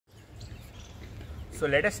so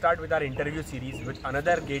let us start with our interview series with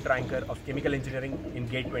another GATE ranker of chemical engineering in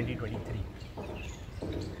GATE 2023.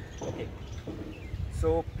 Okay,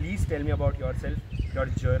 so please tell me about yourself, your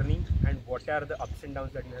journey, and what are the ups and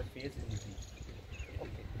downs that you have faced in brief.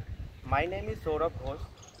 Okay. My name is Saurabh Ghosh.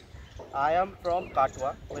 I am from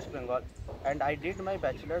Katwa, West Bengal, and I did my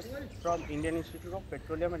bachelor's from Indian Institute of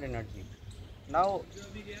Petroleum and Energy. Now,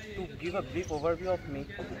 to give a brief overview of me,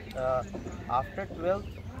 after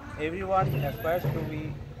 12th, everyone aspires to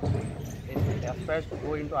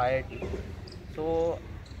go into IIT. So,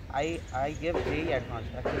 I gave JEE Advanced.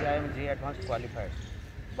 Actually, I am JEE Advanced qualified,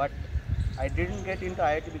 but I didn't get into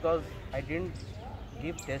IIT because I didn't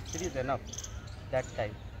give test series enough that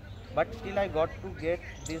time. But still I got to get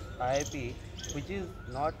this IIPE, which is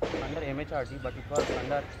not under MHRD, but it was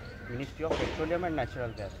under Ministry of Petroleum and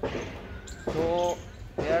Natural Gas. So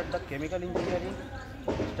there the chemical engineering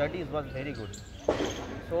studies was very good.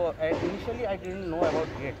 So initially I didn't know about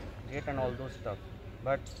GATE and all those stuff.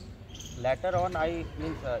 But later on it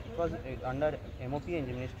was under MOP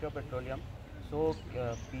Engine, Ministry of Petroleum. So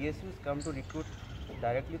PSUs come to recruit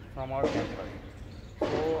directly from our campus.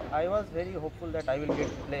 So I was very hopeful that I will get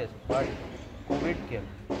placed, but COVID came,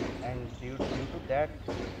 and due to that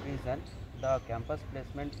reason, the campus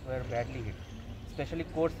placements were badly hit, especially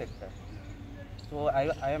core sector. So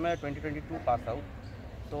I am a 2022 pass out.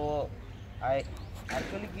 So I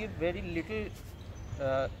actually give very little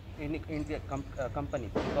in the companies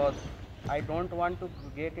because I don't want to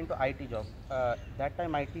get into IT job. That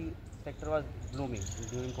time IT sector was blooming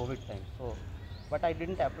during COVID time. So but I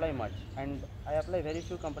didn't apply much, and I apply very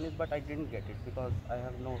few companies, but I didn't get it because I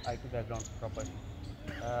have no IT background properly.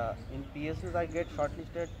 In PSUs I get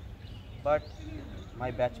shortlisted, but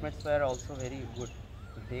my batchmates were also very good,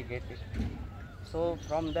 they get it. So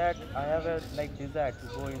from that I have a desire to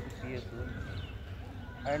go into PSU,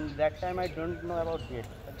 and that time I don't know about GATE.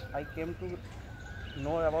 I came to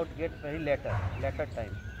know about GATE very later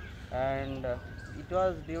time, and it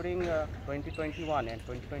was during 2021 and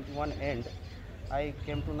 2021 end I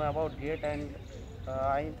came to know about GATE, and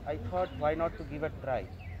I thought why not to give a try.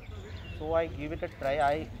 So I give it a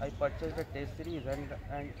try. I purchased a test series, and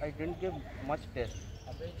I didn't give much test.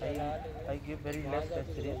 I give very less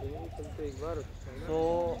test series.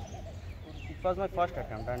 So it was my first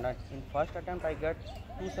attempt, and in first attempt I got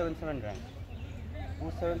 277 rank.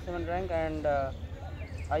 277 rank, and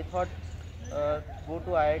I thought go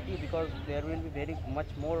to IIT because there will be very much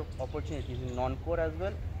more opportunities in non-core as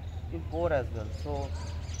well, in core as well. So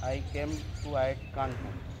I came to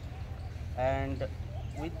IIT-Kanpur, and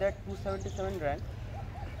with that 277 rank,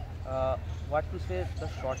 what to say, the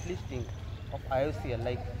shortlisting of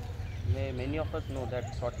IOCL, many of us know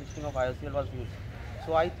that shortlisting of IOCL was huge.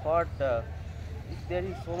 So I thought if there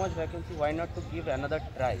is so much vacancy, why not to give another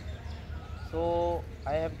try. So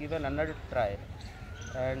I have given another try,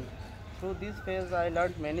 and through this phase I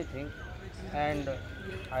learned many things, and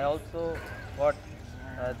I also got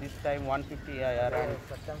this time 150 AIR, and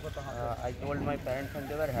I told my parents and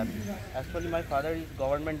they were happy. Actually my father is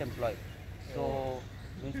government employee, so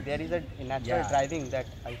means there is a natural driving that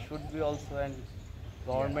I should be also an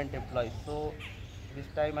government employee. So this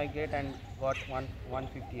time I get and got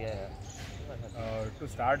 150 AIR. To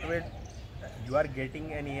start with, you are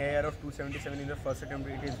getting an AIR of 277 in the first attempt.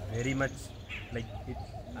 It is very much like it.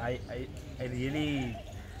 I really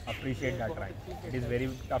appreciate that rank. It is very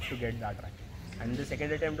tough to get that rank. And the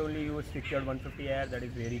second attempt only you secured 150 AIR. That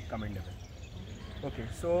is very commendable. Okay,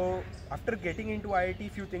 so after getting into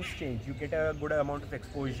IIT, few things change. You get a good amount of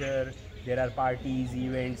exposure. There are parties,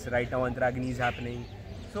 events. Right now, Antaragni is happening.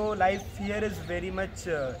 So life here is very much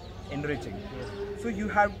enriching. So you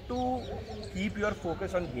have to keep your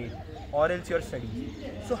focus on GATE or else your studies.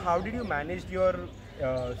 So how did you manage your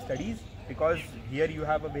studies? Because here you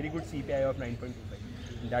have a very good CPI of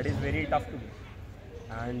 9.25. That is very tough to get.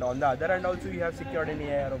 And on the other hand also you have secured an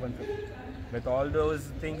AIR of 150. With all those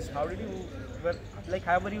things, how were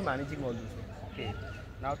you managing all those things? Okay,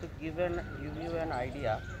 now to give you an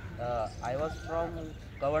idea, I was from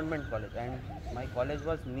government college and my college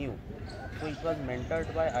was new, so it was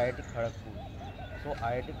mentored by IIT Kharagpur. So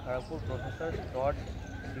IIT Kharagpur professors taught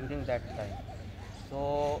during that time.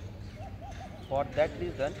 So for that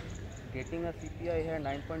reason, getting a CPI here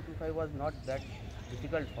 9.25 was not that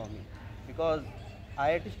difficult for me, because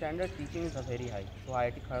IIT standard teaching is very high. So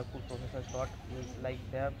IIT Kharagpur professors taught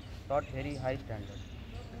they have taught very high standard.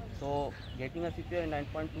 So getting a CPI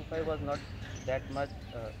 9.25 was not that much.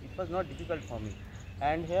 It was not difficult for me.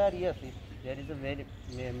 And here, yes, there is a very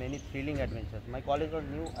many thrilling adventures. My college was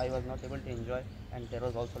new. I was not able to enjoy, and there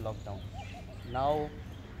was also lockdown. Now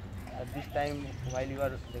at this time while you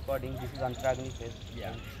are recording, this is Antragni phase.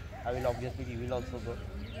 Yeah. And I will obviously, you will also go.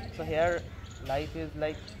 So here life is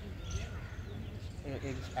like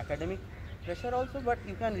it's academic pressure also, but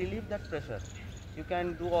you can relieve that pressure. You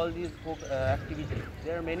can do all these activities.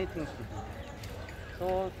 There are many things to do.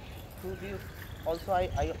 So through this also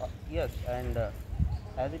yes, and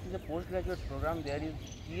as it is a postgraduate program, there is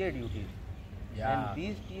TA duties, and Yeah.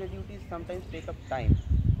 these TA duties sometimes take up time.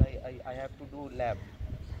 I have to do lab,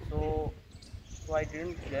 so I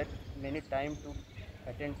didn't get many time to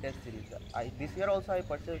attend test series. This year also I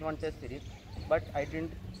purchased one test series, but I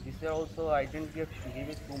didn't. This year also I didn't give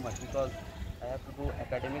it too much because I have to do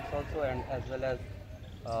academics also, and as well as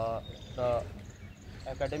the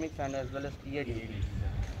academics and as well as TA duties.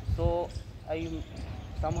 So I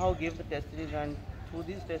somehow gave the test series, and through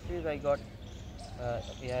these test series I got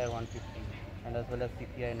AI 150 and as well as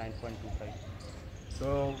CPI 9.25.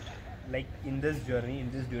 So, like in this journey,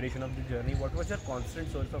 in this duration of the journey, what was your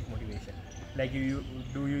constant source of motivation? Like, you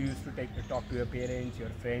used to talk to your parents, your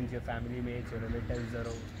friends, your family mates, your relatives, or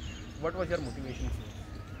what was your motivation source?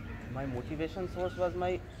 My motivation source was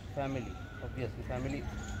my family, obviously family,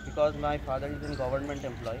 because my father is a government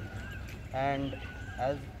employee, and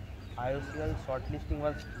as IOCL shortlisting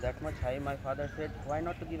was that much high, my father said, why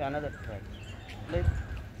not to give another try? Let,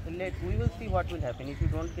 we will see what will happen. If you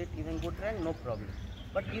don't get even good rank, no problem,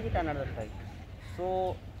 but give it another try.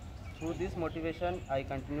 So through this motivation, I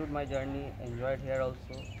continued my journey, enjoyed here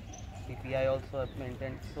also, CPI also I've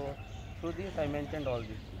maintained. So through this, I maintained all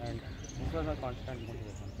this, and this was my constant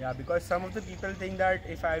motivation. Yeah, because some of the people think that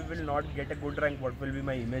if I will not get a good rank, what will be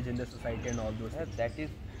my image in the society and all those Yeah, things. that is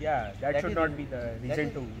Yeah, that that should is not be the that reason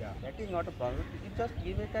is to. Yeah, that is not a problem. You just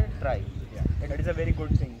give it a try. yeah, And that is a very good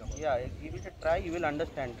thing about it. yeah, give it a try. You will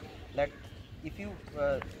understand that if you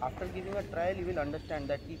after giving a trial, you will understand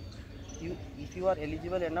that if you are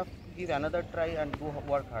eligible enough to give another try and do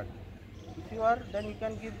work hard. If you are, then you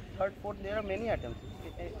can give third, fourth. There are many attempts,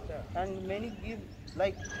 Yeah. and many give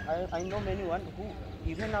like I know many one who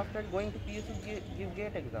even after going to PSU give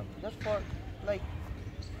GATE exam just for like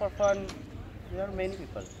for fun. There are many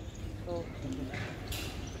people. So this is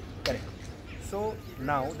Correct. So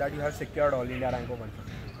now that you have secured All India rank of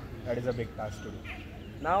 150, that is a big task to do.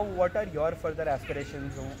 Now, what are your further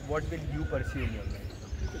aspirations? What will you pursue in your life?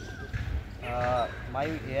 my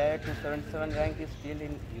AI 277 rank is still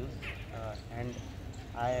in use, and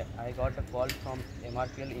I got a call from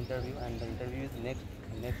MRPL interview, and the interview is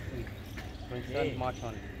next week, 27th Hey, March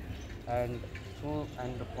only, and through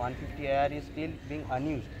and 150 AR is still being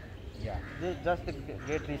unused. yeah, Just the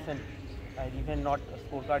gate recent, and even not a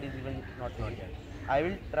scorecard is even not not released. yet. I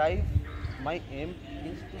will try. My aim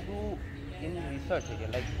is to do in research area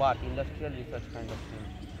like BARC, industrial research kind of thing.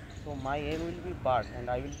 So my aim will be BARC, and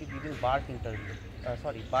I will be giving BARC interview.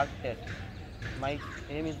 Sorry, BARC test. My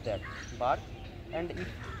aim is that BARC, and if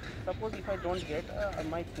suppose if I don't get,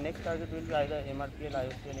 my next target will be either MRPL,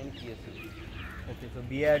 IOCL, any PSU. Okay, so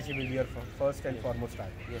BIRC will be your first and Yes, foremost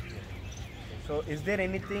target. yes, yes. So, is there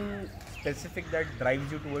anything specific that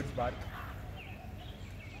drives you towards BARC?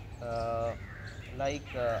 uh,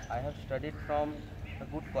 I have studied from a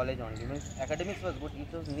good college only. Means academics was good.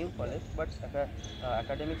 It was new Yeah. college, but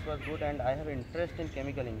academics was good, and I have interest in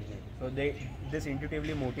chemical engineering. So, this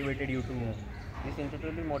intuitively motivated you to. Yes, this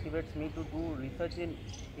intuitively motivates me to do research in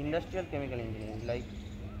industrial chemical engineering. Like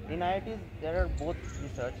in IITs, there are both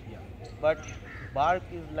research, Yeah. but BARC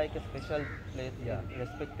is like a special place, Yeah.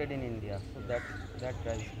 respected in India. So that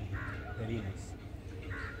drives me. Very nice.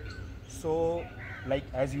 So, like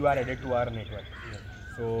as you are added to our network, Yes.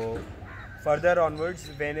 so further onwards,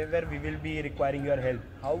 whenever we will be requiring your help,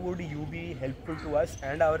 how would you be helpful to us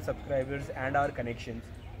and our subscribers and our connections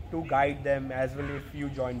to guide them as well if you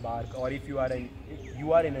join BARC or if you are in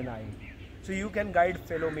an IIT? So you can guide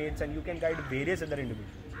fellow mates and you can guide various other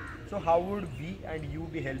individuals. So how would we and you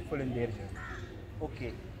be helpful in their journey?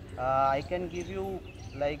 Okay, I can give you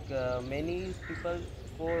many people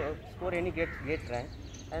score any gate rank,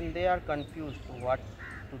 and they are confused to what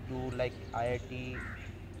to do like IIT,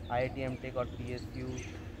 IIT M.Tech or PSU.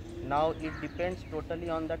 Now it depends totally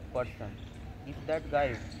on that person. If that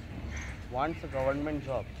guy wants a government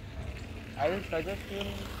job, I will suggest him,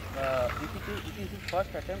 it is his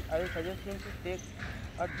first attempt, I will suggest him to take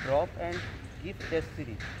a drop and give test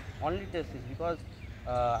series, only test series, because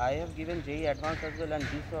I have given JEE advanced as well, and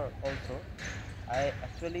this also. I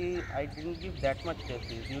didn't give that much test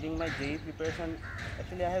series during my JEE preparation.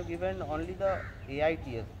 Actually, I have given only the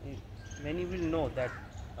AITS. Many will know that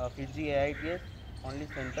Fiji AITS only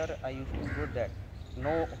center I used to go that.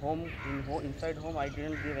 No home inside home I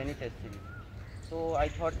didn't give any test series. So I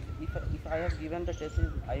thought if I have given the test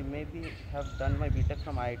series, I maybe have done my B.Tech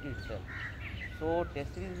from IIT itself. So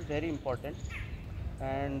test series is very important,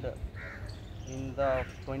 and in the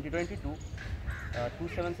 2022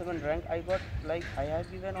 277 rank, I got like I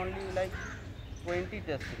have given only like 20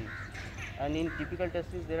 test series, and in typical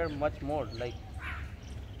test series there are much more like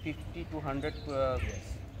 50 to 100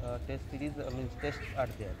 Yes. test series, means tests are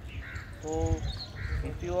there. So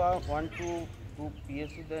if you want to do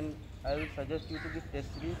PSU, then I will suggest you to give test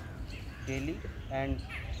series daily, and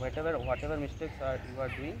whatever mistakes are you are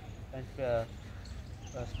doing, and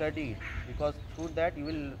study it, because through that you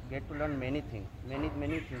will get to learn many things, many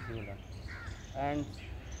things you will learn. And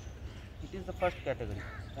it is the first category.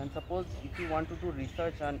 And suppose if you want to do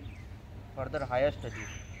research and further higher studies,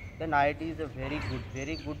 then IIT is a very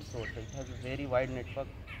good source. It has a very wide network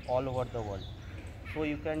all over the world. So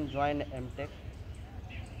you can join M.Tech,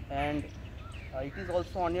 and it is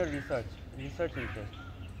also on your research interest.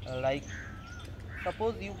 Like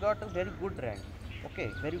suppose you got a very good rank,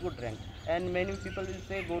 okay, very good rank, and many people will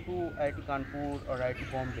say go to IIT Kanpur or IIT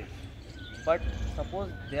Bombay. But suppose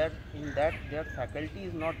there in that their faculty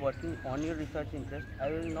is not working on your research interest, I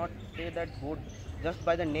will not say that go just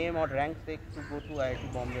by the name or rank sake to go to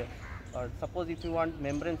IIT Bombay. Or suppose if you want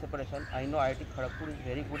membrane separation, I know IIT Kharagpur is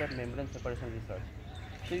very good at membrane separation research,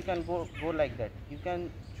 so you can go like that. You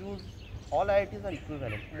can choose, all IITs are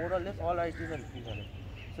equivalent, more or less all IITs are equivalent,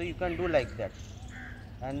 so you can do like that.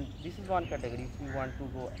 And this is one category if you want to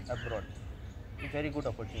go abroad, a very good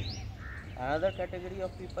opportunity. Another category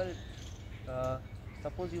of people, uh,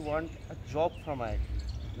 suppose you want a job from IIT,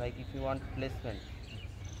 like if you want placement,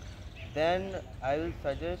 then I will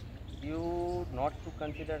suggest you not to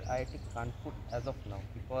consider IIT Kanpur as of now,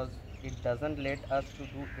 because it doesn't let us to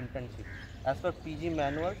do internship. As per PG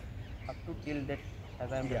manuals, up to till date,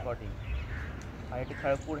 as I am Yeah. recording, IIT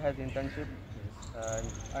Kharagpur has internship, Yes.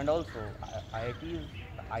 and also IIT is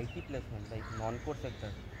the IT placement, like non-core sector.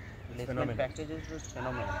 It's Placement phenomenal. packages is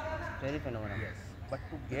phenomenal. It's very phenomenal. Yes. But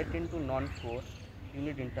to get into non-core, you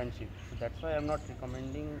need internship. So that's why I'm not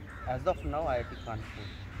recommending as of now IIT Kanpur.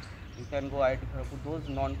 You can go IIT Kharagpur. Those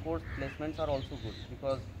non-course placements are also good,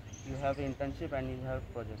 because you have internship and you have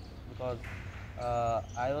projects. Because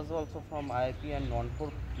I was also from IIP, and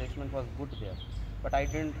non-core placement was good there. But I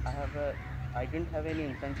didn't have any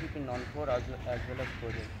internship in non-core as well as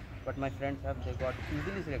project. But my friends have, they got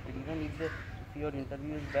easily selected. Even if your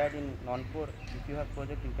interview is bad in non-core, if you have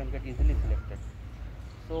project, you can get easily selected.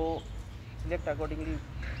 So select accordingly.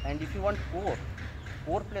 And if you want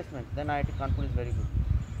core placement, then IIT Kanpur is very good.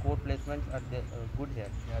 Core placements are there, good here.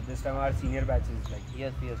 Yeah, this time our senior batch is like,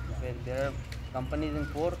 Yes. yeah. There are companies in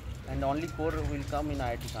core, and only core will come in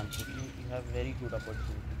IIT Kanpur. You have very good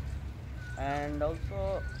opportunity. And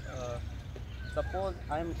also, suppose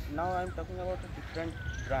I'm talking about a different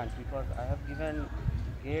branch, because I have given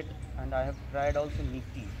GATE and I have tried also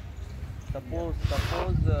NITs. Yeah.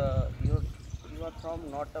 Suppose you are from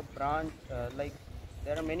not a branch, like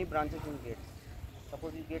there are many branches in GATE.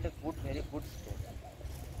 Suppose you get a very good score,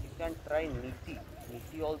 you can try NITI.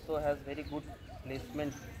 NITI also has very good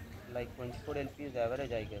placement, like 24 LP is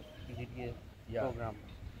average, I guess, PGDA Yeah. program.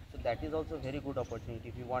 So that is also very good opportunity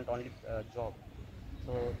if you want only job.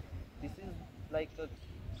 So this is like a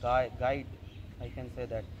guide, I can say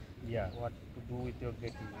that, Yeah. what to do with your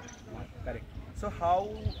GATE mark. Correct. So how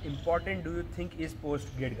important do you think is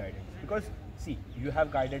post-grade guidance? Because see, you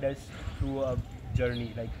have guided us through a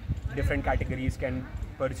journey, like different categories can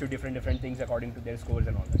pursue different things according to their scores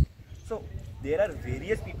and all that. So there are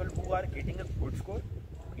various people who are getting a good score,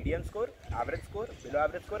 medium score, average score, below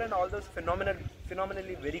average score, and all those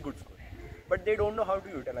phenomenally very good score, but they don't know how to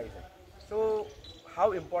utilize it. So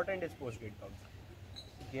how important is post-grade counseling?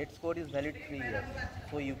 GATE score is valid 3 years,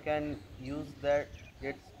 so you can use that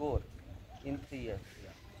GATE score in 3 years.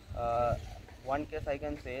 Yeah. Uh, One case I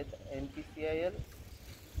can say, the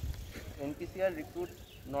NPCL recruits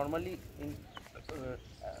normally in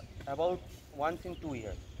about once in 2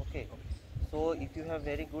 years. Okay, Okay. so if you have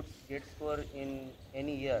very good GATE score in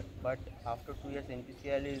any year, but after 2 years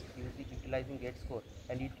NPCL is utilizing GATE score,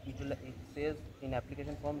 and it says in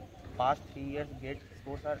application form past 3 years GATE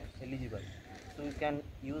scores are eligible. So you can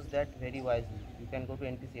use that very wisely. You can go to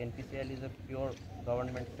NPCL. NPCL is a pure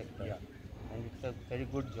government sector, Yeah. and it's a very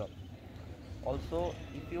good job. Also,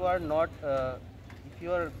 if you are not, if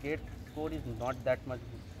your GATE score is not that much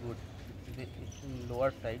good, it's in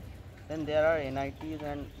lower side, then there are NITs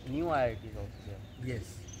and new IITs also there. Yes.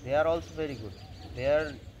 They are also very good.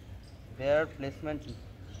 Their their placements,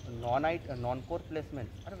 non-core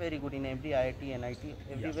placements are very good in every IIT, NIT,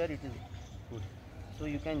 Yeah. everywhere it is good. So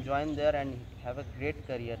you can join there and have a great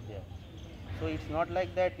career there. So it's not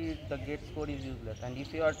like that the gate score is useless. And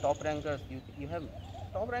if you are top rankers, you have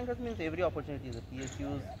top rankers means every opportunity is the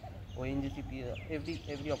PSUs, ONGC,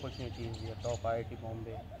 every opportunity is here. Top IIT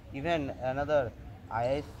Bombay. Even another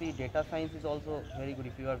IISc data science is also very good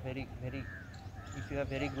if you are if you have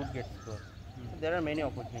very good gate score. So there are many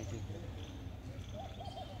opportunities there.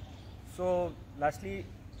 So lastly,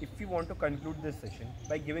 if you want to conclude this session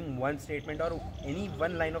by giving one statement or any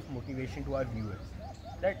one line of motivation to our viewers,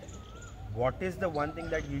 that what is the one thing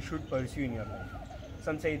that you should pursue in your life?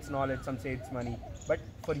 Some say it's knowledge, some say it's money, but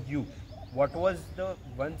for you, what was the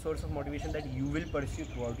one source of motivation that you will pursue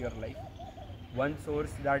throughout your life? One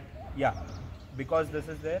source that, yeah, because this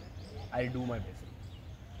is there, I'll do my best.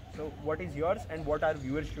 So what is yours and what our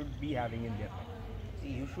viewers should be having in their life? See,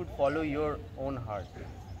 you should follow your own heart.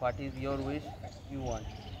 What is your wish you want?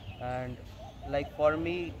 And like for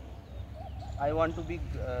me, I want to be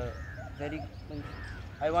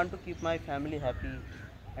I want to keep my family happy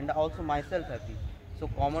and also myself happy. So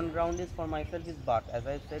common ground is for myself is BARC. As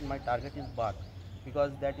I said, my target is BARC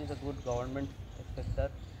because that is a good government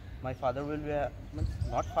sector. My father will be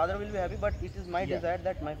not father will be happy, but it is my desire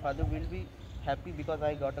that my father will be happy because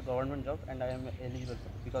I got a government job and I am eligible for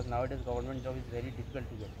it, because nowadays government job is very difficult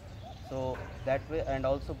to get. So that way, and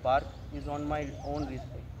also BARC is on my own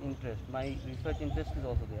interest. My research interest is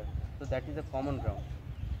also there. So that is a common ground.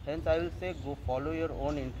 Hence I will say go follow your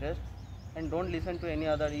own interests and don't listen to any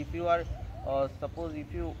other. If you are suppose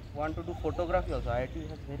if you want to do photography also, IIT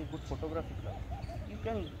has very good photography class. You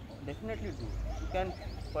can definitely do. You can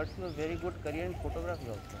pursue a very good career in photography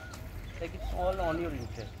also. Like it's all on your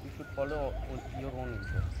interest. You should follow your own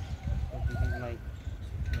interest. So this is my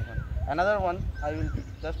one. Another one, I will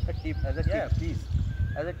just a tip as a tip. Yeah, please.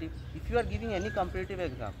 As a tip, if you are giving any competitive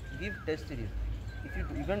exam, give test series. If you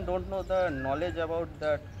even don't know the knowledge about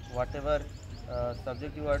that whatever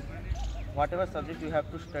subject you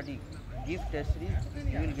have to study, give test series.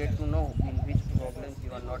 You will get to know in which problems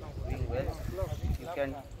you are not doing well. You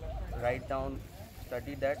can write down,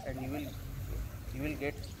 study that, and you will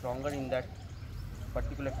get stronger in that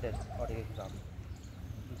particular test or exam.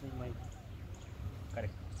 This is my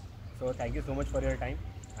Correct. So thank you so much for your time.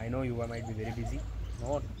 I know you might be very busy.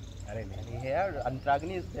 note. Here,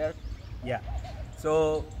 Antragni is there. Yeah.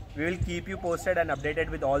 So we will keep you posted and updated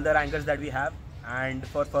with all the rankers that we have. And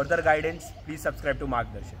for further guidance, please subscribe to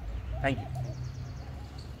Margdarshan. Thank you.